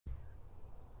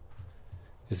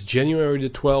It's January the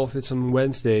 12th, it's on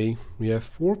Wednesday. We have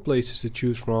 4 places to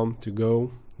choose from to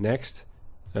go next.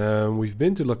 We've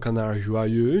been to Le Canard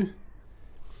Joyeux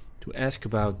to ask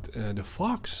about the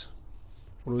fox.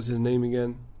 What was his name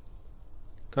again?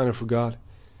 Kind of forgot.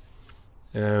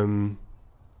 The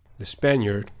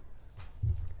Spaniard.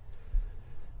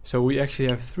 So we actually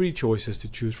have 3 choices to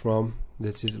choose from.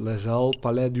 This is Les Halles,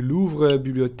 Palais du Louvre,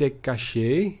 Bibliothèque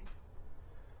Cachée.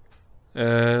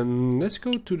 Let's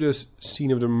go to the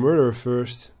scene of the murder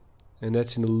first, and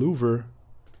that's in the Louvre.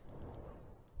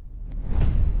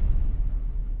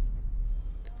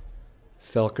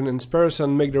 Falcon and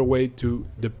Sparrowson make their way to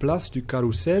the Place du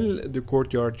Carrousel, the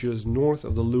courtyard just north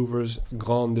of the Louvre's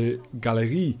Grande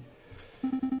Galerie.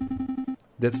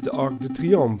 That's the Arc de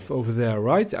Triomphe over there,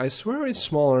 right? I swear it's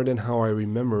smaller than how I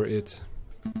remember it.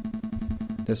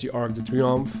 That's the Arc de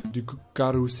Triomphe du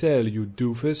Carrousel, you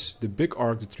doofus. The big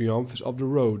Arc de Triomphe is up the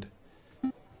road.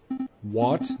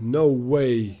 What? No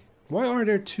way. Why are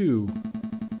there 2?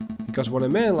 Because when a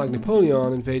man like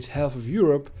Napoleon invades half of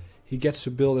Europe, he gets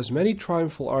to build as many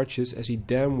triumphal arches as he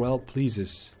damn well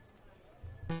pleases.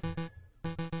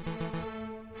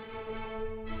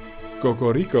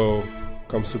 Cocorico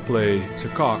comes to play. It's a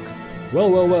cock. Well,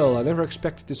 well, well, I never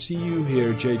expected to see you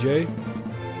here, JJ.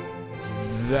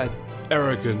 That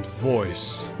arrogant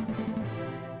voice.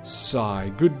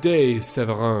 Sigh. Good day,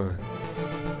 Severin.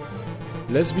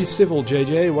 Let's be civil,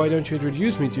 JJ. Why don't you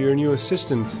introduce me to your new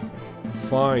assistant?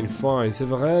 Fine, fine.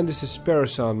 Severin, this is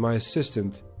Sparrowson, my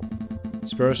assistant.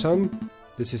 Sparrowson,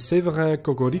 this is Severin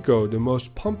Cocorico, the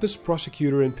most pompous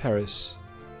prosecutor in Paris.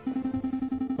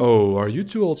 Oh, are you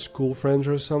 2 old school friends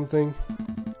or something?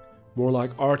 More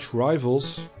like arch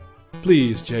rivals.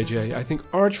 Please, JJ, I think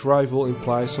arch rival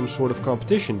implies some sort of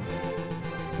competition.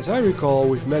 As I recall,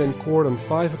 we've met in court on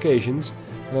 5 occasions,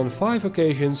 and on 5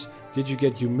 occasions did you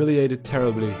get humiliated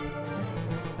terribly.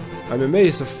 I'm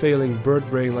amazed a failing bird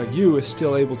brain like you is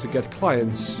still able to get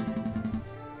clients.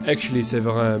 Actually,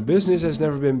 Severin, business has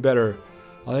never been better.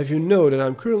 I'll have you know that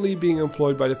I'm currently being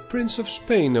employed by the Prince of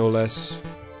Spain, no less.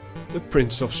 The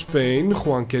Prince of Spain,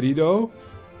 Juan querido?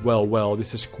 Well, well,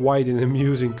 this is quite an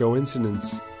amusing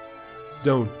coincidence.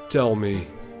 Don't tell me.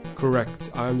 Correct,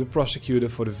 I am the prosecutor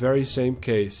for the very same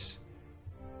case.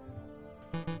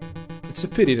 It's a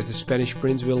pity that the Spanish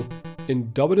prince will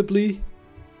indubitably...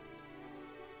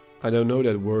 I don't know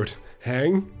that word.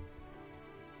 Hang?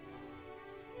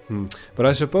 But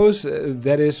I suppose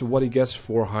that is what he gets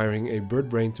for hiring a bird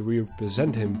brain to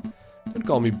represent him. Don't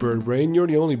call me bird brain, you're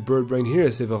the only bird brain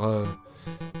here, Severin.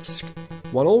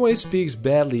 One always speaks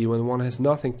badly when one has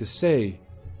nothing to say.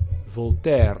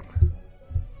 Voltaire.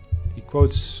 He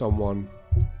quotes someone.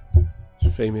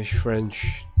 Famous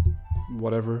French...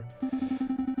 whatever.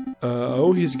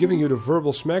 Oh, he's giving you the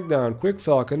verbal smackdown. Quick,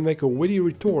 Falcon, make a witty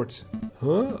retort.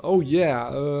 Huh? Oh yeah,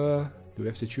 do we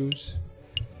have to choose?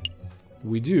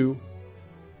 We do.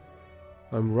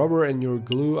 I'm rubber and you're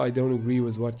glue. I don't agree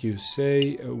with what you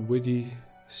say. A witty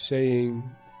saying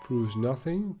proves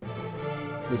nothing.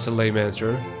 That's a lame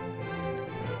answer.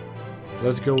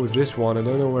 Let's go with this one. I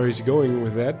don't know where he's going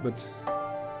with that, but...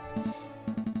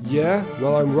 Yeah,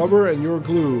 well, I'm rubber and you're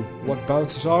glue. What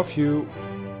bounces off you...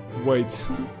 Wait.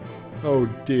 Oh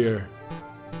dear.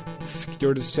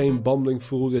 You're the same bumbling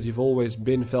fool that you've always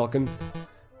been, Falcon.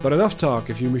 But enough talk.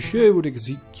 If you monsieur would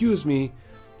excuse me,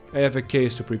 I have a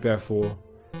case to prepare for.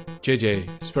 JJ,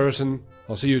 Sparrowson,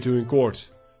 I'll see you 2 in court.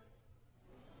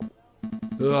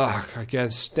 Ugh, I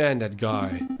can't stand that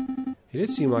guy. He did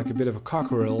seem like a bit of a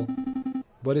cockerel.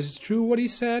 But is it true what he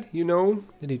said, you know?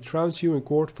 That he trounced you in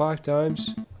court 5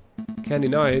 times? Can't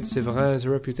deny it, Severin has a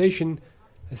reputation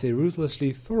as a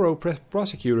ruthlessly thorough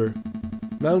prosecutor.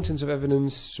 Mountains of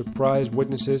evidence, surprised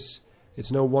witnesses.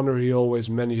 It's no wonder he always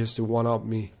manages to one-up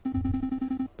me.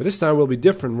 But this time will be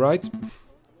different, right?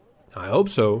 I hope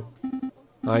so.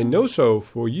 I know so,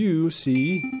 for you,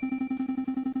 see...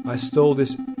 I stole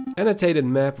this annotated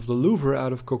map of the Louvre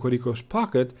out of Cocorico's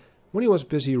pocket when he was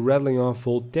busy rattling off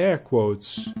Voltaire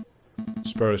quotes.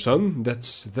 Sparrowson,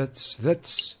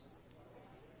 that's...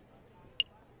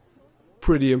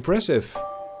 pretty impressive.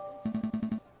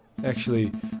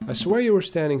 Actually, I swear you were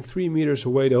standing 3 meters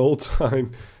away the whole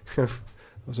time. I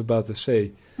was about to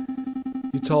say.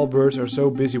 You tall birds are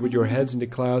so busy with your heads in the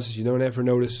clouds you don't ever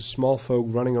notice the small folk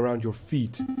running around your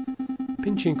feet.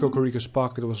 Pinching Cocorico's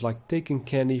pocket was like taking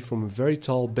candy from a very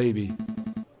tall baby.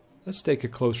 Let's take a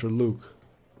closer look.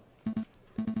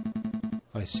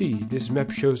 I see, this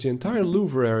map shows the entire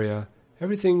Louvre area.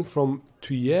 Everything from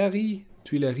Tuileries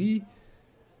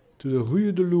to the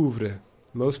Rue du Louvre.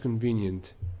 Most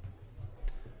convenient.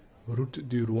 Route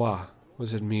du Roi. What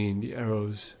does it mean? The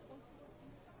arrows.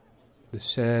 The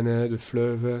Seine, the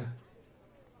Fleuve.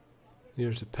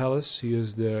 Here's the palace.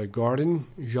 Here's the garden.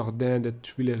 Jardin des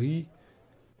Tuileries.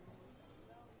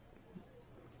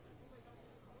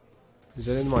 Is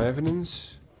that in my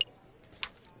evidence?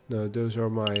 No, those are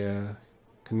my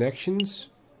connections.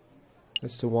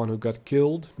 That's the one who got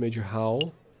killed, Major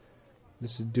Howl.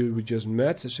 This is the dude we just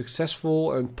met. A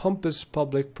successful and pompous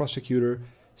public prosecutor.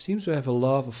 Seems to have a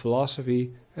love of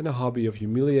philosophy and a hobby of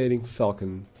humiliating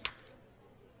Falcon.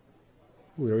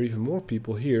 Ooh, there are even more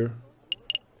people here.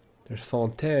 There's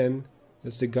Fontaine.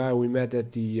 That's the guy we met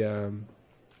at the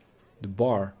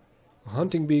bar. A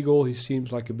hunting beagle. He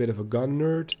seems like a bit of a gun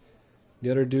nerd. The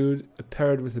other dude, a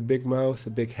parrot with a big mouth, a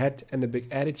big head and a big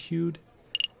attitude.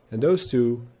 And those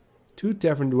two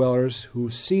tavern dwellers who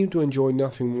seem to enjoy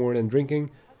nothing more than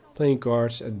drinking, playing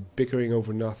cards and bickering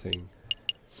over nothing.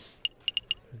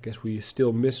 I guess we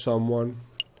still miss someone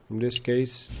from this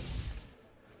case.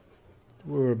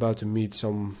 We're about to meet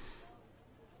some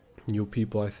new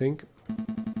people, I think.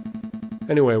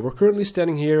 Anyway, we're currently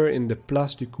standing here in the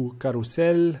Place du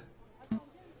Carrousel,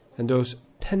 and those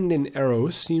penned-in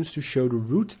arrows seems to show the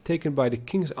route taken by the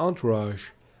king's entourage,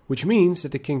 which means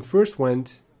that the king first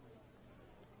went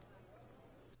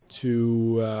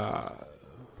to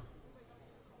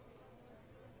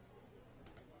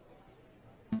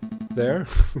there,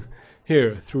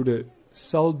 here, through the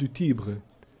Salle du Tibre,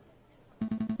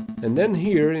 and then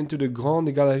here into the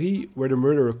Grande Galerie where the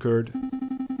murder occurred.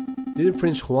 Didn't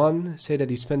Prince Juan say that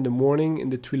he spent the morning in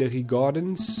the Tuileries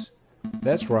Gardens?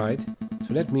 That's right,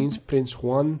 so that means Prince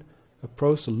Juan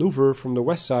approached the Louvre from the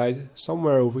west side,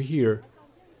 somewhere over here.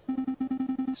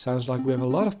 Sounds like we have a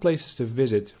lot of places to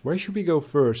visit. Where should we go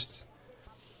first?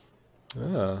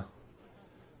 We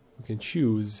can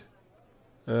choose.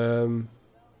 Well,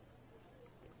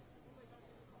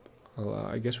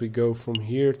 I guess we go from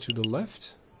here to the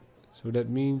left. So that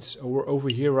means we're over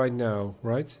here right now,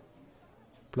 right?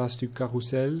 Place du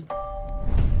Carrousel.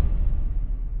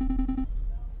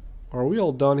 Are we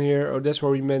all done here? Oh, that's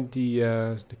where we meant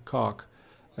the cock.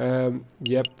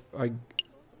 Yep.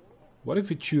 What if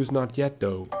we choose not yet,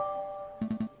 though?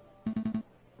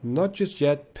 Not just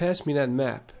yet. Pass me that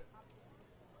map.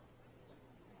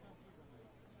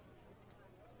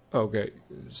 Okay,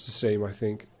 it's the same, I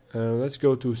think. Let's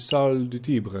go to Salle du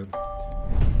Tibre.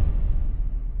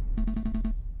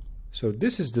 So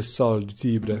this is the Salle du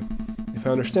Tibre. If I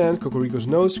understand Cocorico's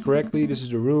notes correctly, this is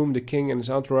the room the king and his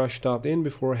entourage stopped in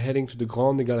before heading to the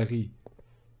Grande Galerie.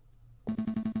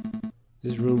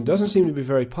 This room doesn't seem to be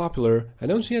very popular. I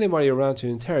don't see anybody around to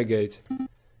interrogate.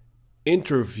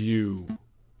 Interview.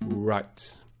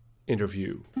 Right.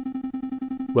 Interview.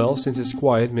 Well, since it's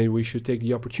quiet, maybe we should take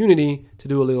the opportunity to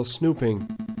do a little snooping.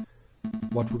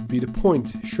 What would be the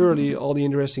point? Surely all the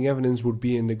interesting evidence would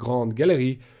be in the Grande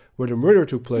Galerie where the murder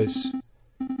took place.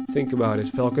 Think about it,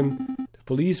 Falcon. The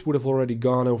police would have already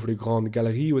gone over the Grande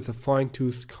Galerie with a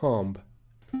fine-toothed comb.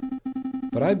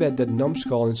 But I bet that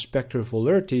numbskull Inspector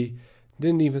Volerty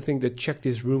didn't even think to check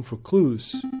this room for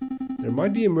clues. There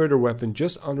might be a murder weapon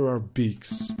just under our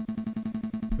beaks.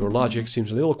 Your logic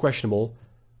seems a little questionable,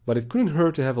 but it couldn't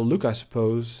hurt to have a look, I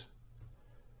suppose.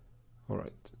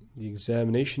 Alright, the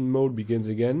examination mode begins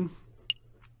again.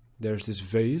 There's this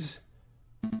vase.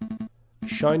 A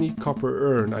shiny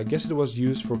copper urn. I guess it was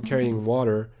used for carrying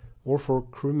water or for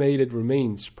cremated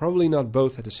remains. Probably not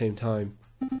both at the same time.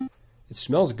 It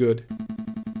smells good.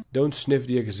 Don't sniff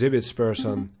the exhibit,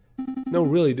 Sparson. No,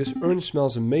 really, this urn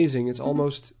smells amazing. It's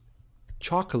almost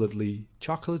chocolatey.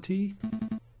 Chocolatey?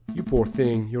 You poor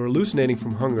thing, you're hallucinating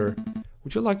from hunger.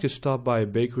 Would you like to stop by a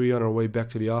bakery on our way back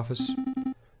to the office?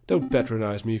 Don't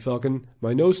patronize me, Falcon.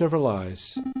 My nose never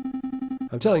lies.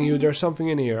 I'm telling you, there's something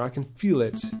in here. I can feel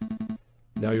it.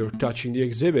 Now you're touching the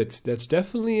exhibit. That's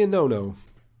definitely a no-no.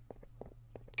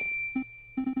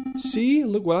 See?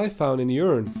 Look what I found in the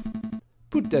urn.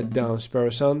 Put that down,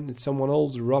 Sparrowson. It's someone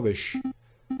else's rubbish.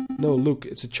 No, look,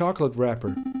 it's a chocolate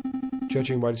wrapper.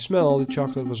 Judging by the smell, the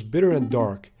chocolate was bitter and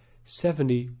dark.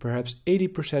 70, perhaps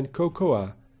 80%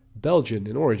 cocoa. Belgian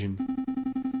in origin.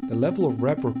 The level of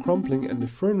wrapper crumpling and the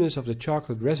firmness of the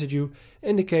chocolate residue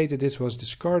indicate that this was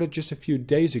discarded just a few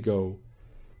days ago.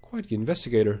 Quite the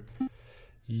investigator.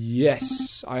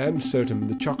 Yes, I am certain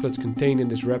the chocolate contained in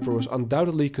this wrapper was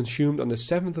undoubtedly consumed on the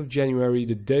 7th of January,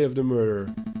 the day of the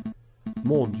murder.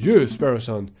 Mon Dieu,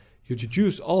 Sparrowson, you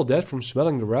deduced all that from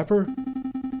smelling the wrapper?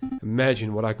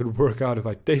 Imagine what I could work out if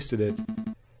I tasted it.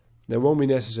 That won't be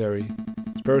necessary.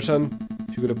 Sparrowson,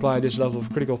 if you could apply this level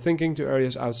of critical thinking to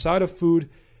areas outside of food,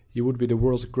 you would be the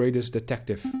world's greatest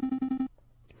detective.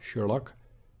 Sherlock,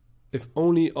 if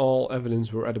only all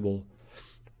evidence were edible.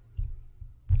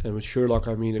 And with Sherlock,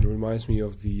 I mean, it reminds me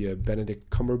of the Benedict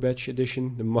Cumberbatch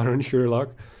edition, the modern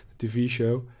Sherlock, the TV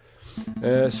show.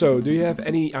 So, do you have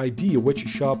any idea which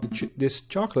shop this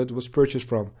chocolate was purchased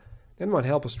from? That might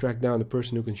help us track down the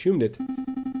person who consumed it.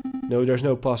 No, there's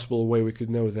no possible way we could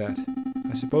know that.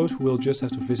 I suppose we'll just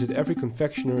have to visit every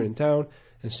confectioner in town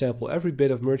and sample every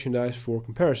bit of merchandise for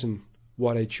comparison.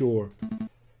 What a chore.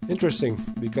 Interesting,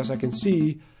 because I can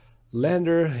see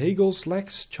Lander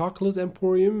Hagelslack's Chocolate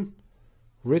Emporium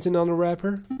written on the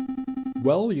wrapper.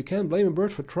 Well, you can't blame a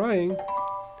bird for trying.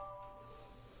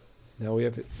 Now we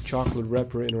have a chocolate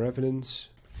wrapper in our evidence.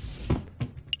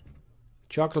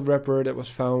 Chocolate wrapper that was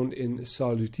found in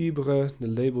Salle du Tibre. The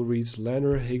label reads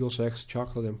Lander Hagelslack's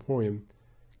Chocolate Emporium.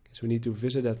 Guess we need to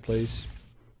visit that place.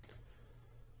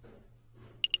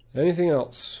 Anything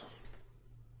else?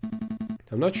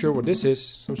 I'm not sure what this is.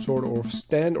 Some sort of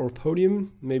stand or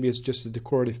podium. Maybe it's just a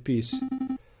decorative piece.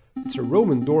 It's a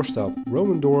Roman doorstop.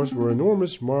 Roman doors were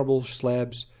enormous marble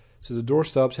slabs, so the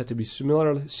doorstops had to be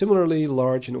similarly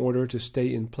large in order to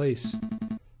stay in place.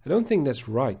 I don't think that's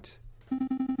right.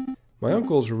 My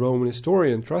uncle's a Roman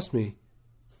historian, trust me.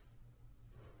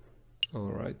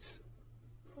 Alright.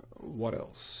 What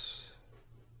else?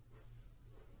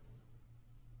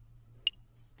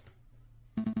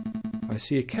 I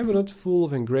see a cabinet full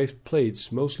of engraved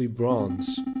plates, mostly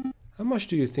bronze. How much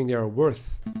do you think they are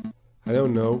worth? I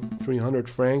don't know, 300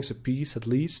 francs a piece at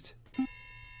least.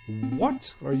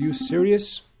 What? Are you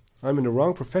serious? I'm in the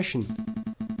wrong profession.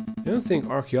 I don't think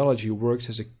archaeology works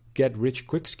as a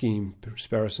get-rich-quick scheme,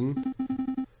 Sparrowson.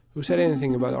 Who said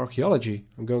anything about archaeology?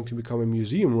 I'm going to become a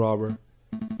museum robber.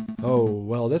 Oh,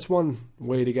 well, that's one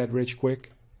way to get rich quick.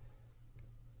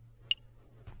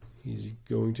 He's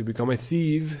going to become a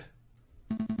thief.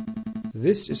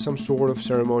 This is some sort of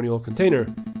ceremonial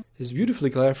container. It's beautifully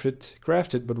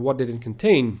crafted, but what did it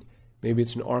contain? Maybe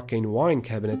it's an arcane wine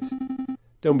cabinet.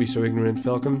 Don't be so ignorant,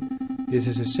 Falcon. This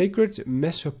is a sacred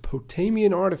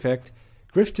Mesopotamian artifact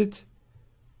gifted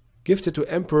to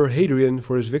Emperor Hadrian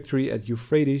for his victory at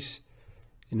Euphrates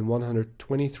in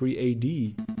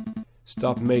 123 AD.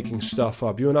 Stop making stuff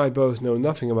up. You and I both know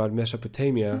nothing about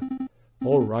Mesopotamia.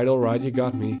 Alright, you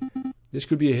got me. This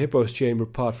could be a hippo's chamber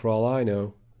pot for all I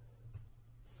know.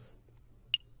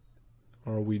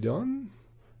 Are we done?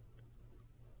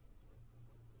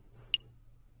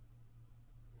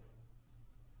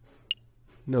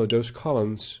 No, those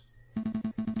columns.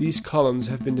 These columns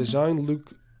have been designed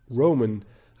look Roman.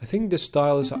 I think this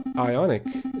style is Ionic.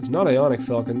 It's not Ionic,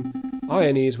 Falcon.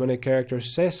 Iony is when a character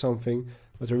says something,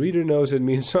 but the reader knows it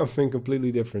means something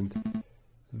completely different.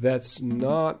 That's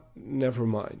not... never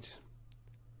mind.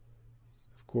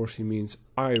 Of course he means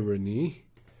irony.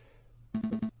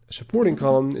 A supporting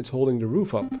column, it's holding the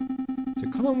roof up. If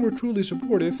the column were truly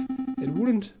supportive, it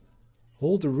wouldn't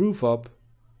hold the roof up.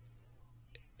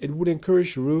 It would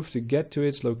encourage the roof to get to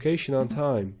its location on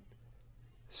time.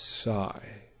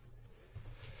 Sigh.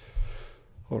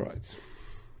 Alright.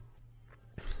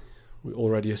 We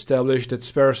already established that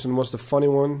Sparrowson was the funny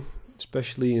one,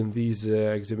 especially in these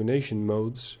examination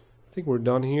modes. I think we're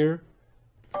done here.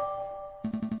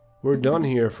 We're done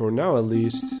here for now at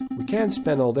least. We can't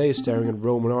spend all day staring at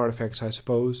Roman artifacts, I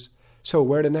suppose. So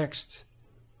where the next?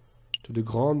 To the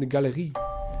Grande Galerie.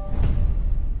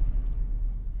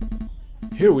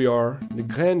 Here we are, the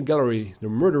Grand Gallery, the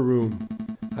murder room.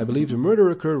 I believe the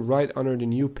murder occurred right under the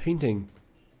new painting.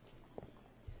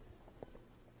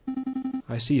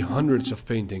 I see hundreds of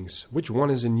paintings. Which one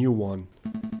is the new one?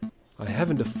 I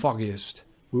haven't the foggiest.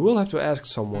 We will have to ask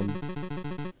someone.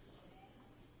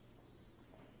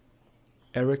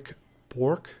 Eric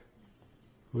Pork,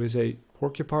 who is a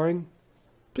porcupine.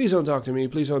 Please don't talk to me,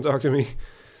 please don't talk to me.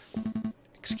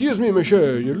 Excuse me,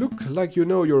 monsieur, you look like you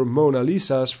know your Mona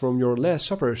Lisas from your last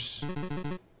suppers.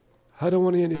 I don't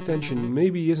want any attention,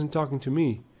 maybe he isn't talking to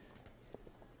me.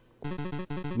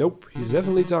 Nope, he's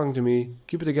definitely talking to me.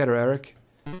 Keep it together, Eric.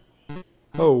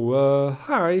 Oh,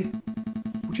 hi.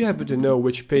 Would you happen to know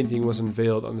which painting was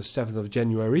unveiled on the 7th of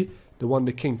January? The one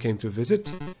the king came to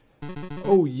visit?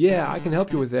 Oh yeah, I can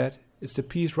help you with that. It's the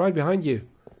piece right behind you.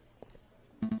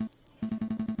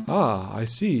 Ah, I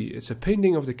see. It's a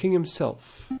painting of the king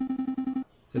himself.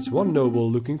 That's one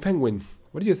noble-looking penguin.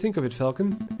 What do you think of it,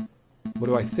 Falcon? What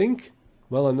do I think?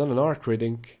 Well, I'm not an art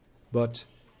critic, but...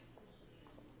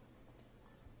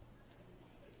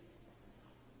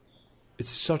 it's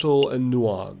subtle and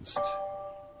nuanced.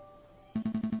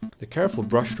 The careful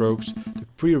brushstrokes, the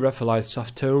pre-Raphaelite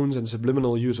soft tones and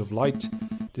subliminal use of light,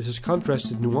 this is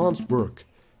contrasted, nuanced work.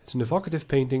 It's an evocative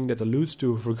painting that alludes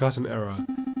to a forgotten era.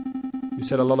 You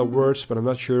said a lot of words, but I'm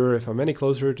not sure if I'm any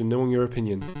closer to knowing your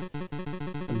opinion.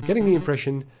 I'm getting the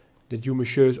impression that you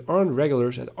messieurs aren't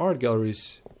regulars at art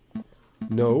galleries.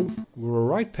 No, we're a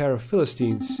right pair of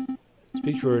Philistines.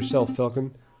 Speak for yourself,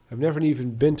 Falcon. I've never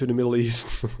even been to the Middle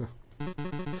East.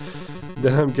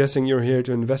 Then I'm guessing you're here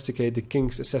to investigate the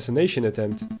king's assassination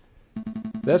attempt.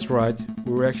 That's right,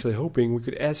 we were actually hoping we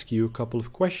could ask you a couple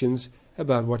of questions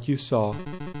about what you saw.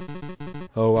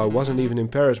 Oh, I wasn't even in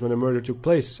Paris when the murder took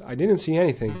place. I didn't see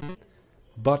anything.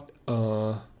 But,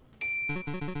 I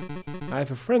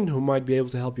have a friend who might be able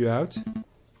to help you out.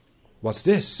 What's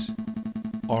this?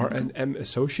 R&M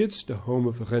Associates, the home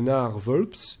of Renard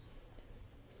Vulps?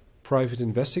 Private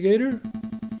investigator?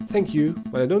 Thank you,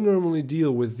 but I don't normally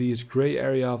deal with these grey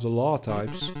area of the law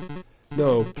types.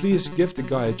 No, please give the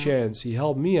guy a chance. He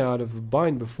helped me out of a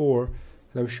bind before,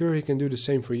 and I'm sure he can do the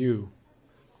same for you.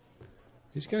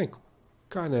 He's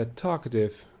kinda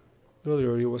talkative.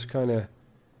 Earlier he was kinda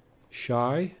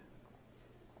shy,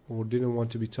 or didn't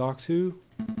want to be talked to.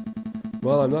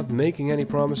 Well, I'm not making any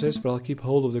promises, but I'll keep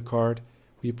hold of the card.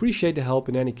 We appreciate the help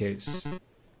in any case.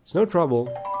 It's no trouble.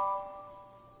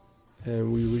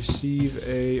 And we receive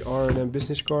a R&M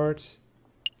business card.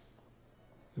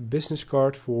 A business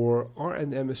card for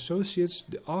R&M Associates,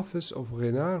 the office of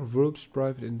Renard Vulps,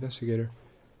 private investigator.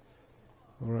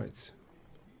 Alright.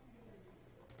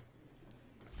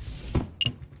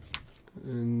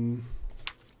 And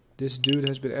this dude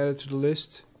has been added to the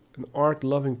list. An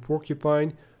art-loving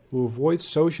porcupine who avoids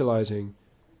socializing.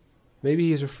 Maybe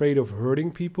he's afraid of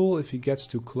hurting people if he gets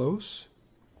too close?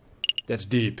 That's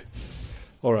deep.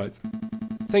 Alright.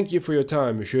 Thank you for your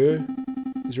time, monsieur.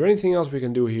 Is there anything else we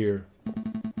can do here?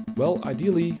 Well,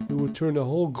 ideally, we would turn the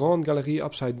whole Grande Galerie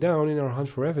upside down in our hunt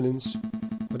for evidence.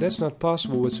 But that's not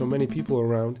possible with so many people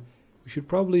around. We should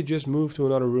probably just move to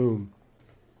another room.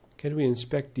 Can we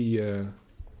inspect the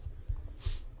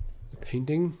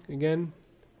painting again?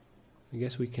 I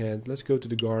guess we can't. Let's go to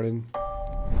the garden.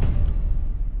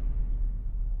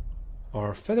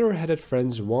 Our feather-headed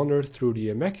friends wandered through the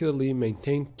immaculately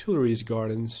maintained Tuileries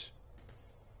gardens.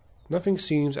 Nothing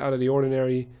seems out of the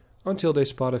ordinary until they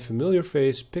spot a familiar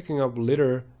face picking up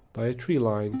litter by a tree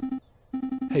line.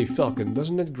 Hey Falcon,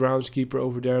 doesn't that groundskeeper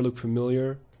over there look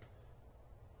familiar?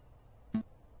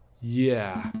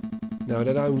 Yeah. Now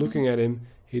that I'm looking at him,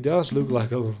 he does look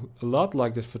like a lot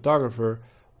like that photographer.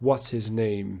 What's his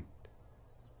name?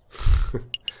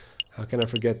 How can I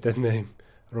forget that name?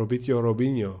 Robitio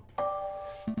Robinho.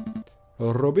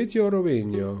 Robitio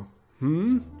Robinho.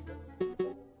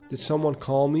 Did someone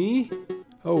call me?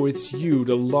 Oh, it's you,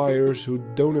 the liars who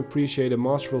don't appreciate a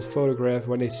masterful photograph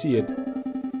when they see it.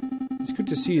 It's good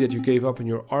to see that you gave up on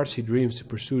your artsy dreams to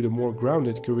pursue the more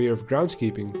grounded career of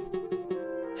groundskeeping.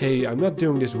 Hey, I'm not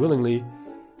doing this willingly.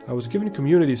 I was given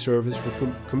community service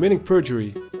for committing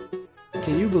perjury.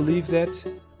 Can you believe that?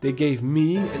 They gave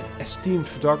me, an esteemed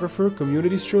photographer,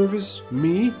 community service?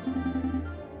 Me?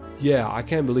 Yeah, I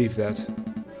can't believe that.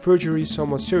 Perjury is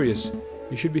somewhat serious.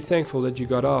 You should be thankful that you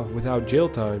got off without jail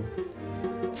time.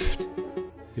 Pfft.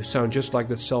 You sound just like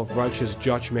that self-righteous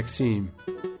Judge Maxime.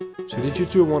 So did you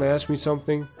two want to ask me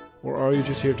something? Or are you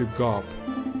just here to gawp?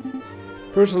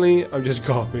 Personally, I'm just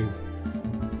gawping.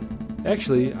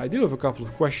 Actually, I do have a couple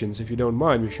of questions, if you don't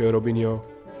mind, Monsieur Robinho.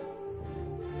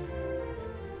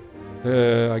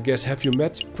 I guess, have you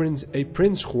met Prince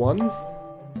Juan?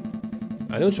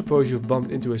 I don't suppose you've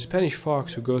bumped into a Spanish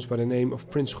fox who goes by the name of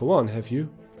Prince Juan, have you?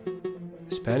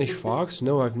 Spanish fox?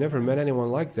 No, I've never met anyone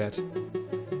like that.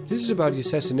 If this is about the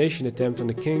assassination attempt on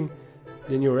the king,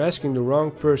 then you're asking the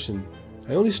wrong person.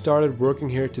 I only started working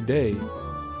here today.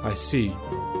 I see.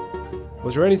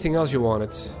 Was there anything else you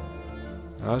wanted?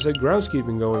 How's that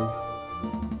groundskeeping going?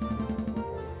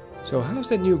 So how's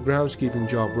that new groundskeeping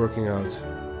job working out?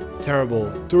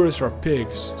 Terrible. Tourists are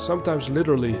pigs. Sometimes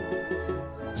literally.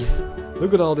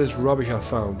 Look at all this rubbish I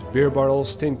found. Beer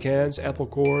bottles, tin cans, apple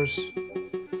cores.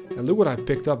 And look what I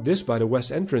picked up this by the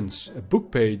west entrance. A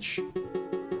book page.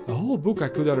 A whole book I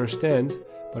could understand,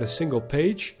 but a single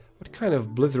page? What kind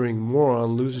of blithering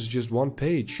moron loses just one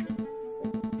page?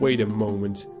 Wait a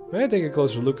moment. May I take a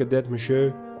closer look at that,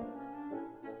 monsieur?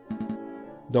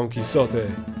 Don Quixote.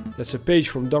 That's a page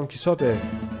from Don Quixote.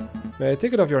 May I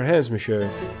take it off your hands, monsieur?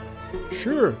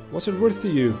 Sure. What's it worth to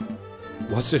you?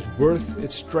 What's it worth?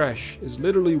 It's trash. It's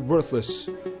literally worthless.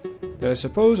 Then I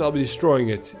suppose I'll be destroying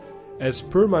it. As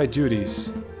per my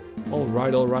duties.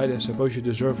 Alright, I suppose you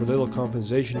deserve a little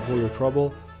compensation for your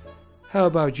trouble. How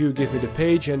about you give me the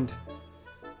page and...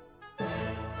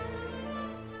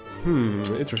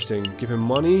 interesting. Give him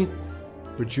money.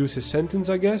 Reduce his sentence,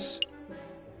 I guess?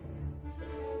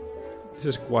 This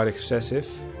is quite excessive.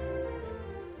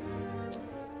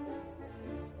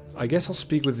 I guess I'll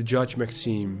speak with Judge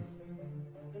Maxime.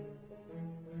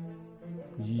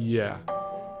 Yeah.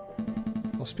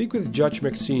 I'll speak with Judge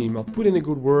Maxime. I'll put in a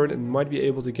good word and might be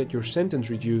able to get your sentence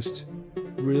reduced.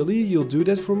 Really? You'll do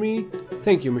that for me?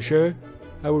 Thank you, monsieur.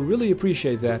 I would really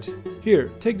appreciate that. Here,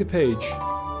 take the page.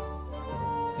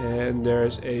 And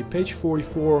there's a page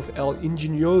 44 of El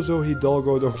Ingenioso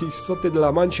Hidalgo Don Quixote de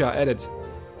la Mancha added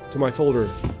to my folder.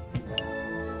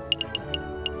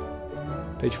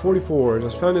 Page 44. It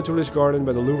was found in Tourist Garden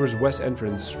by the Louvre's west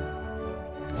entrance.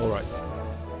 Alright.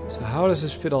 So how does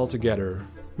this fit all together?